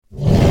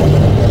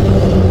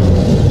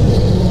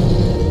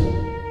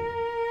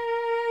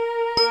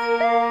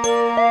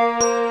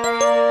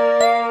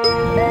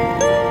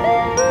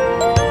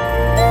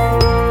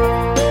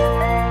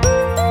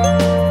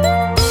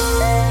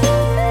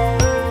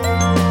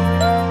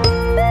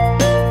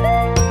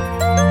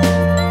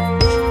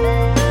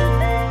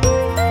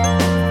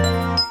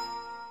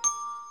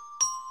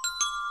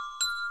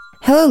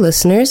Hello,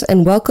 listeners,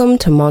 and welcome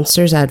to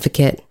Monsters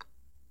Advocate.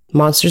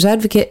 Monsters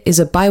Advocate is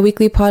a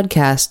bi-weekly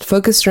podcast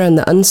focused around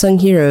the unsung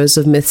heroes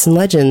of myths and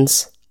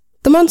legends,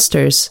 the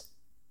monsters.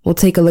 We'll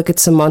take a look at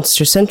some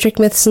monster-centric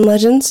myths and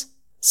legends,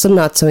 some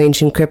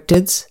not-so-ancient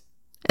cryptids,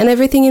 and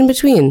everything in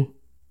between,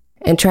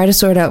 and try to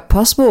sort out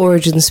possible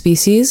origin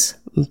species,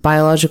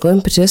 biological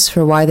impetus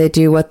for why they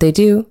do what they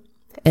do,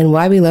 and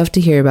why we love to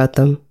hear about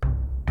them.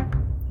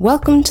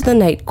 Welcome to the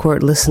Night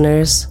Court,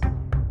 listeners.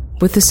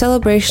 With the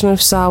celebration of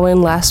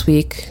Samhain last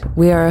week,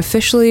 we are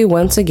officially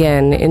once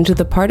again into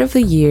the part of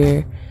the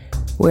year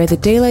where the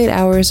daylight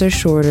hours are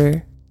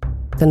shorter,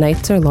 the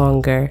nights are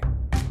longer,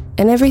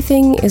 and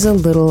everything is a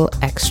little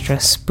extra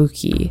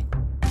spooky.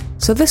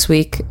 So this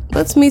week,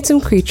 let's meet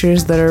some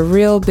creatures that are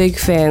real big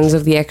fans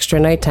of the extra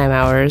nighttime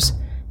hours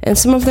and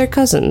some of their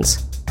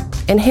cousins,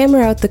 and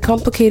hammer out the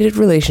complicated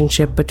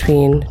relationship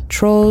between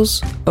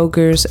trolls,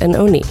 ogres, and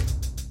oni,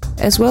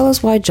 as well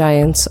as why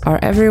giants are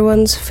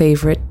everyone's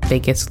favorite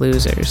biggest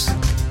losers.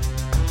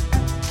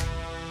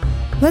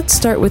 Let's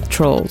start with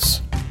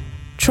trolls.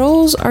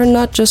 Trolls are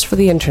not just for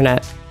the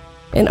internet,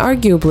 and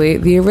arguably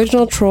the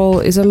original troll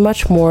is a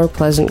much more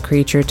pleasant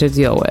creature to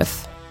deal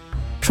with.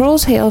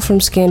 Trolls hail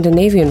from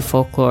Scandinavian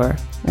folklore,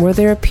 where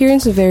their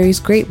appearance varies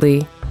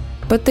greatly,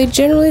 but they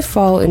generally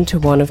fall into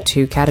one of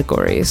two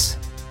categories: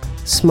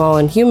 small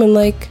and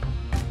human-like,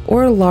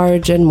 or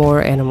large and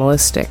more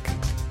animalistic.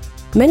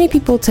 Many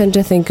people tend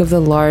to think of the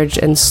large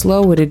and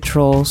slow-witted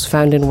trolls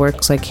found in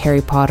works like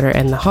Harry Potter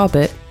and The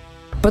Hobbit,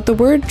 but the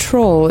word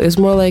troll is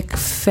more like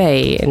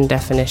fae in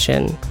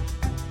definition.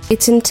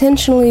 It's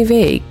intentionally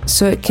vague,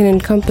 so it can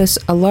encompass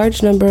a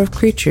large number of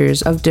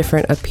creatures of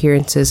different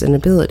appearances and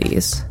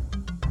abilities.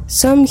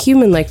 Some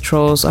human-like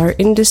trolls are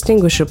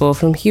indistinguishable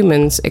from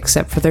humans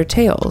except for their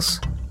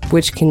tails,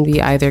 which can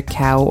be either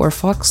cow or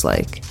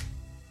fox-like.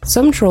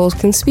 Some trolls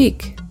can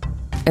speak,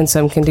 and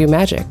some can do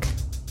magic.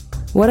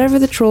 Whatever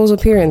the troll's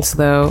appearance,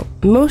 though,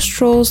 most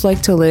trolls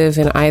like to live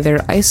in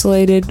either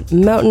isolated,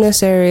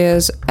 mountainous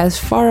areas as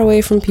far away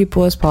from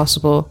people as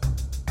possible,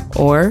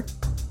 or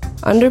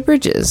under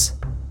bridges,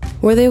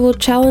 where they will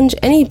challenge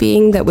any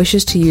being that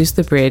wishes to use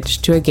the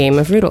bridge to a game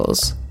of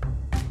riddles.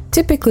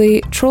 Typically,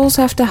 trolls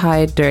have to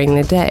hide during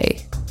the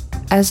day,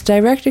 as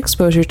direct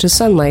exposure to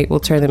sunlight will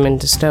turn them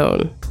into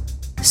stone.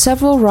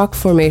 Several rock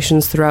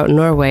formations throughout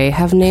Norway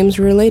have names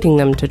relating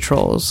them to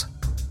trolls,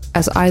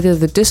 as either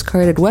the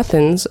discarded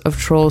weapons of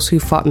trolls who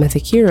fought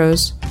mythic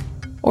heroes,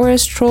 or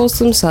as trolls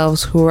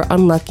themselves who were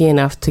unlucky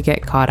enough to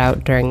get caught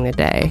out during the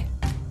day.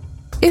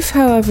 If,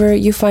 however,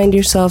 you find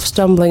yourself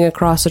stumbling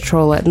across a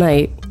troll at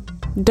night,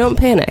 don't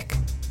panic.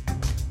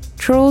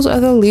 Trolls are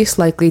the least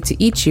likely to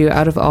eat you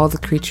out of all the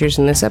creatures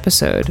in this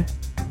episode,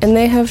 and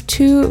they have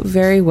two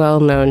very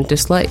well-known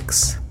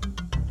dislikes: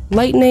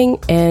 lightning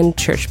and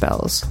church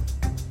bells.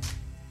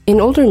 In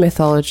older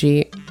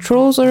mythology,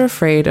 trolls are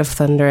afraid of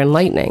thunder and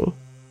lightning,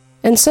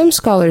 and some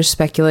scholars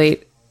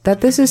speculate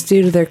that this is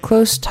due to their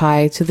close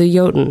tie to the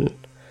Jotun,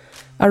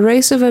 a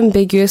race of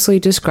ambiguously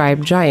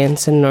described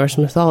giants in Norse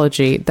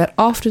mythology that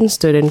often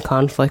stood in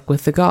conflict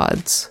with the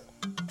gods.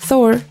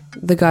 Thor,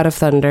 the god of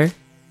thunder,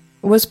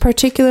 was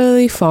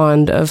particularly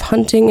fond of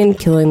hunting and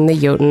killing the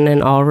Jotun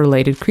and all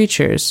related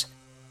creatures,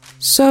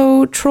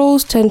 so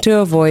trolls tend to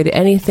avoid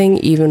anything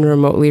even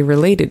remotely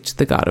related to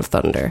the god of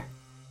thunder.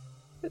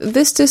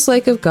 This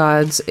dislike of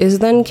gods is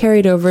then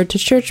carried over to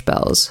church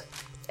bells,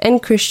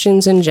 and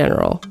Christians in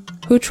general,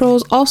 who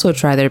trolls also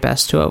try their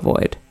best to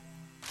avoid.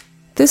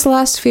 This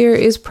last fear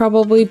is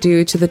probably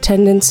due to the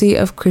tendency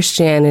of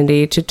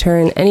Christianity to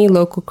turn any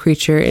local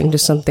creature into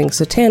something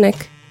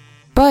satanic,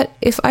 but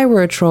if I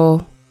were a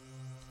troll,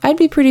 I'd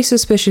be pretty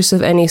suspicious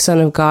of any son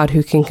of God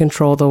who can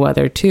control the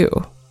weather too.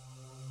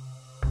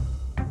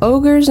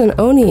 Ogres and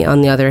oni,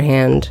 on the other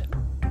hand,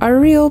 are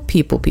real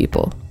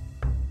people.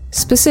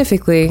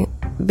 Specifically,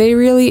 they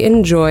really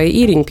enjoy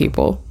eating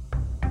people,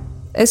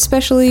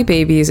 especially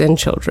babies and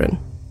children.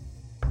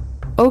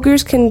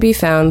 Ogres can be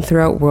found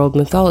throughout world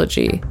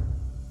mythology,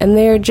 and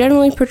they are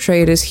generally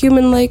portrayed as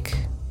human-like,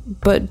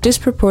 but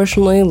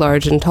disproportionately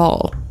large and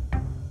tall,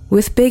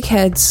 with big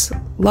heads,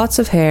 lots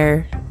of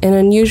hair, and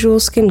unusual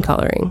skin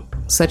coloring,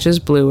 such as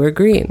blue or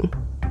green.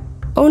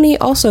 Oni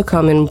also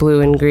come in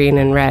blue and green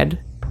and red,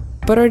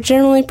 but are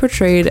generally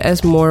portrayed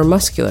as more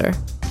muscular,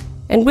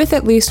 and with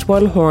at least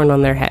one horn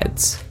on their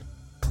heads.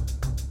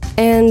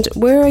 And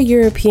where a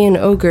European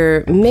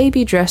ogre may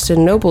be dressed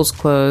in noble's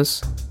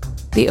clothes,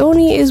 the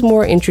oni is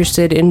more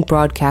interested in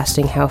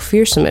broadcasting how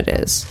fearsome it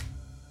is,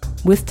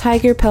 with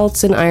tiger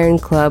pelts and iron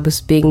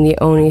clubs being the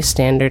oni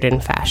standard in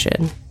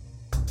fashion.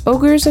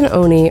 Ogres and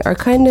oni are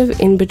kind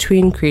of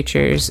in-between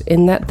creatures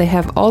in that they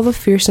have all the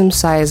fearsome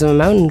size of a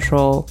mountain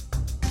troll,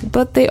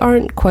 but they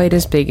aren't quite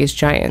as big as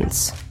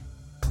giants.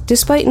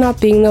 Despite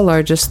not being the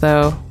largest,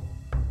 though,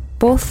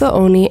 both the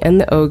oni and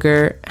the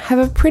ogre have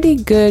a pretty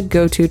good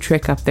go-to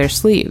trick up their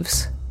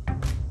sleeves.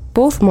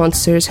 Both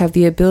monsters have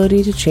the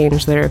ability to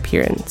change their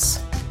appearance.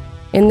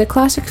 In the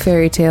classic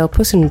fairy tale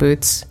Puss in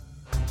Boots,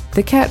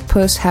 the cat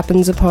Puss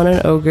happens upon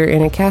an ogre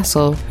in a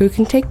castle who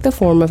can take the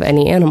form of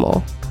any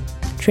animal,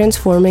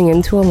 transforming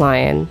into a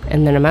lion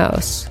and then a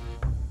mouse.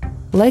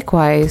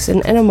 Likewise,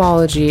 an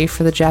etymology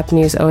for the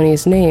Japanese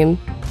Oni's name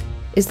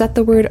is that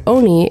the word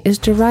Oni is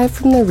derived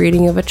from the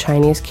reading of a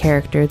Chinese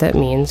character that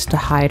means to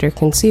hide or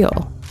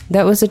conceal,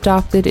 that was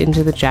adopted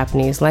into the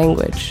Japanese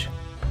language.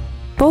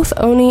 Both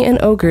Oni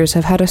and ogres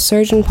have had a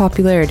surge in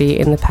popularity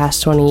in the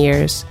past 20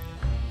 years,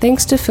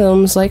 thanks to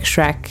films like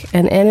Shrek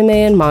and anime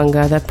and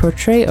manga that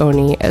portray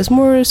Oni as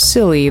more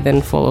silly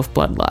than full of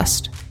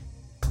bloodlust.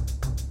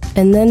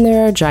 And then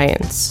there are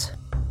giants.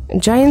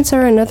 Giants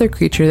are another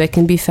creature that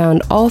can be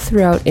found all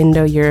throughout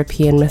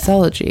Indo-European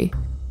mythology,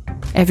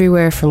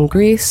 everywhere from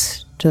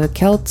Greece to the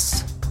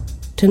Celts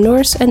to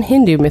Norse and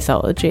Hindu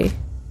mythology.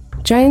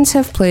 Giants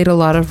have played a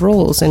lot of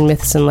roles in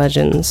myths and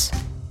legends,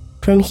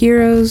 from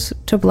heroes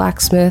to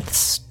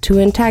blacksmiths to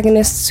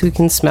antagonists who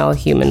can smell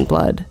human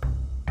blood.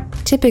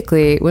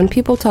 Typically, when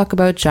people talk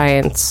about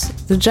giants,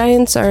 the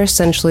giants are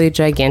essentially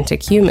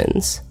gigantic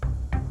humans.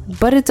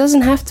 But it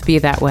doesn't have to be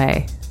that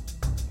way.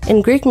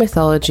 In Greek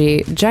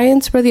mythology,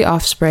 giants were the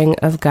offspring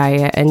of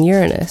Gaia and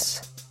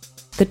Uranus,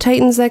 the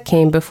titans that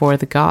came before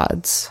the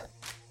gods.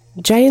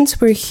 Giants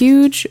were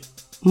huge,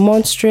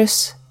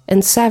 monstrous,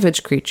 and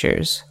savage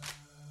creatures,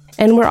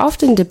 and were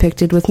often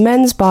depicted with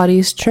men's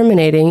bodies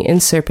terminating in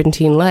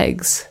serpentine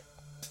legs.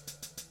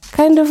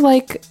 Kind of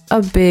like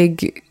a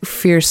big,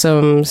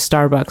 fearsome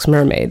Starbucks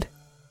mermaid.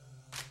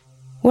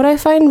 What I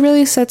find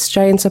really sets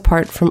giants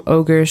apart from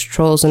ogres,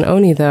 trolls, and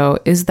oni, though,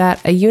 is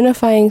that a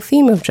unifying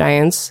theme of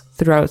giants,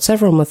 throughout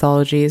several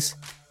mythologies,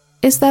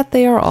 is that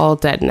they are all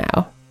dead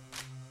now.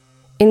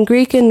 In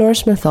Greek and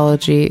Norse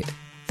mythology,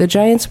 the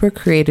giants were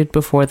created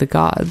before the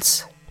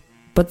gods,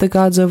 but the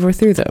gods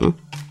overthrew them,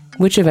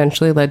 which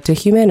eventually led to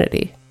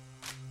humanity.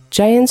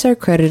 Giants are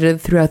credited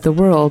throughout the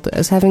world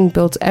as having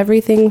built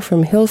everything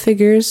from hill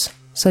figures,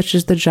 such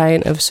as the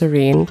Giant of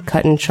Serene,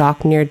 cut in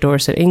chalk near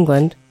Dorset,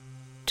 England,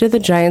 to the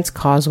Giant's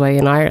Causeway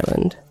in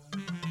Ireland.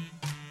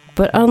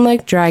 But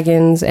unlike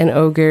dragons and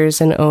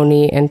ogres and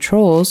oni and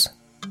trolls,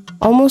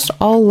 almost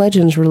all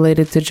legends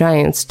related to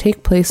giants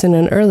take place in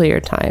an earlier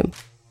time,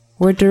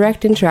 where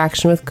direct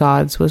interaction with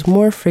gods was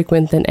more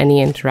frequent than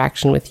any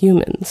interaction with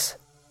humans.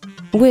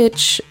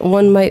 Which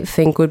one might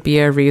think would be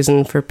a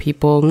reason for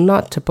people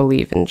not to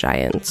believe in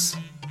giants.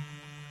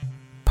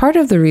 Part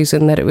of the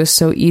reason that it was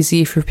so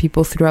easy for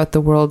people throughout the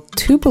world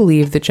to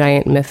believe the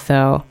giant myth,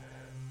 though,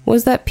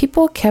 was that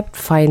people kept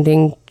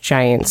finding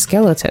giant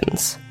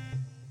skeletons.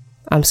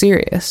 I'm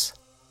serious.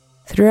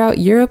 Throughout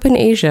Europe and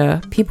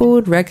Asia, people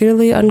would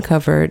regularly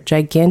uncover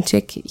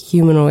gigantic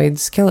humanoid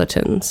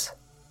skeletons.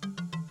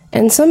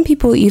 And some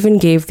people even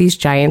gave these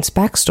giants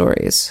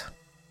backstories.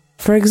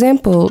 For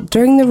example,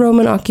 during the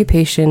Roman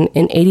occupation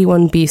in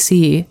 81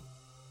 BC,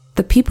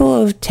 the people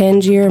of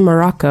Tangier,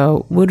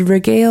 Morocco, would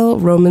regale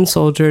Roman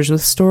soldiers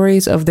with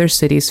stories of their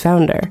city's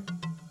founder,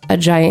 a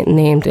giant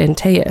named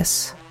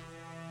Antaeus.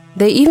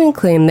 They even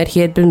claimed that he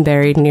had been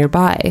buried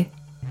nearby,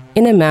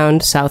 in a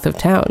mound south of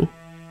town.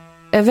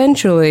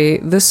 Eventually,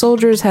 the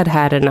soldiers had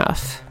had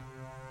enough,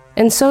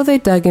 and so they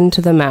dug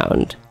into the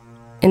mound,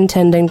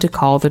 intending to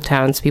call the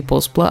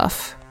townspeople's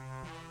bluff.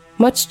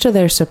 Much to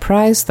their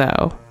surprise,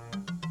 though,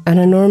 an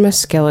enormous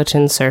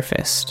skeleton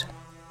surfaced,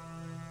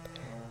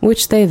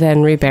 which they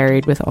then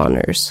reburied with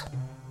honors.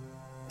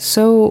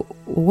 So,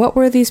 what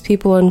were these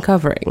people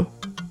uncovering?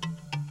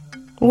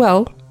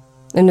 Well,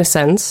 in a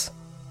sense,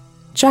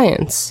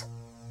 giants.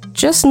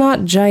 Just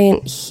not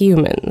giant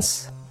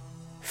humans.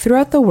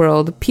 Throughout the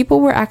world, people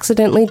were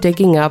accidentally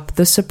digging up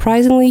the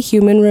surprisingly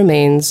human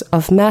remains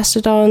of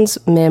mastodons,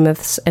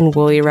 mammoths, and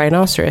woolly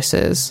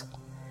rhinoceroses,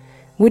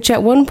 which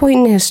at one point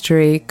in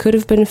history could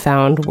have been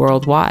found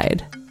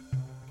worldwide.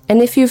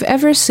 And if you've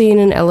ever seen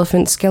an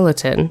elephant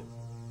skeleton,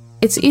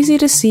 it's easy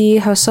to see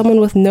how someone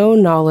with no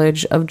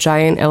knowledge of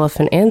giant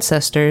elephant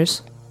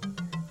ancestors,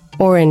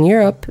 or in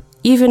Europe,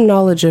 even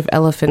knowledge of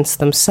elephants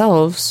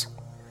themselves,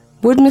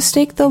 would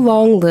mistake the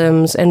long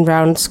limbs and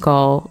round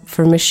skull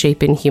for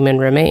misshapen human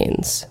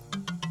remains.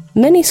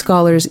 Many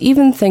scholars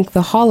even think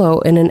the hollow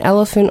in an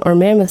elephant or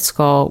mammoth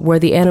skull where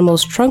the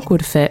animal's trunk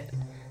would fit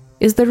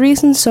is the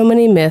reason so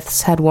many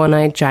myths had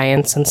one-eyed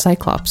giants and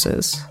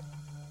cyclopses.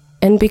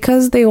 And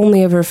because they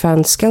only ever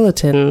found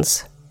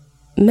skeletons,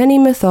 many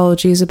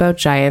mythologies about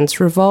giants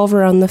revolve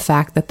around the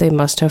fact that they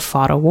must have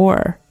fought a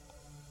war,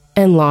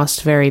 and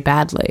lost very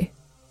badly.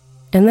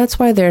 And that's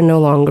why they're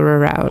no longer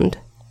around.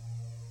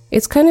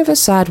 It's kind of a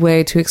sad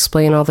way to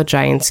explain all the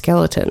giant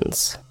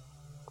skeletons.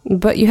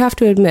 But you have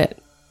to admit,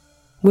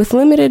 with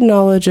limited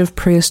knowledge of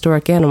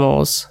prehistoric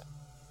animals,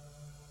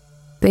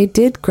 they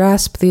did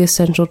grasp the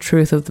essential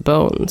truth of the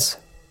bones.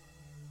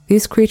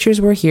 These creatures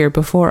were here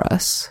before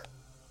us.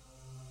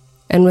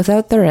 And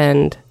without their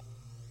end,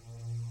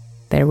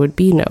 there would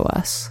be no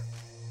us.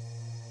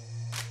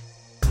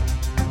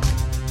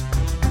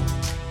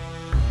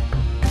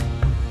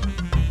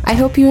 I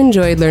hope you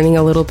enjoyed learning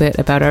a little bit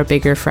about our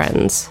bigger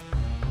friends.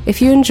 If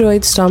you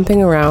enjoyed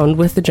stomping around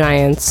with the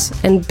giants,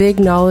 and big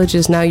knowledge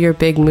is now your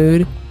big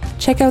mood,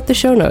 check out the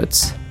show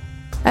notes.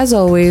 As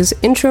always,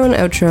 intro and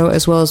outro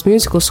as well as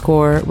musical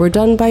score were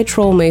done by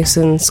troll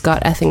mason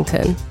Scott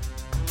Ethington.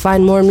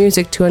 Find more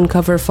music to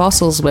uncover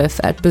fossils with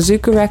at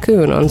Bazooka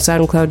Raccoon on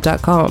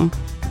SoundCloud.com.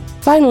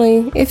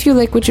 Finally, if you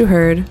like what you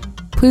heard,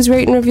 please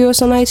rate and review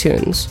us on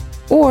iTunes,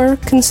 or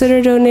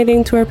consider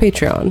donating to our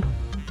Patreon.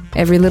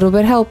 Every little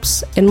bit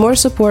helps, and more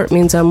support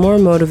means I'm more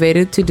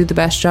motivated to do the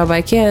best job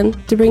I can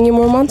to bring you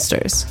more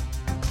monsters.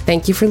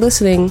 Thank you for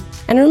listening,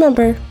 and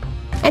remember,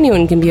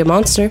 anyone can be a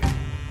monster.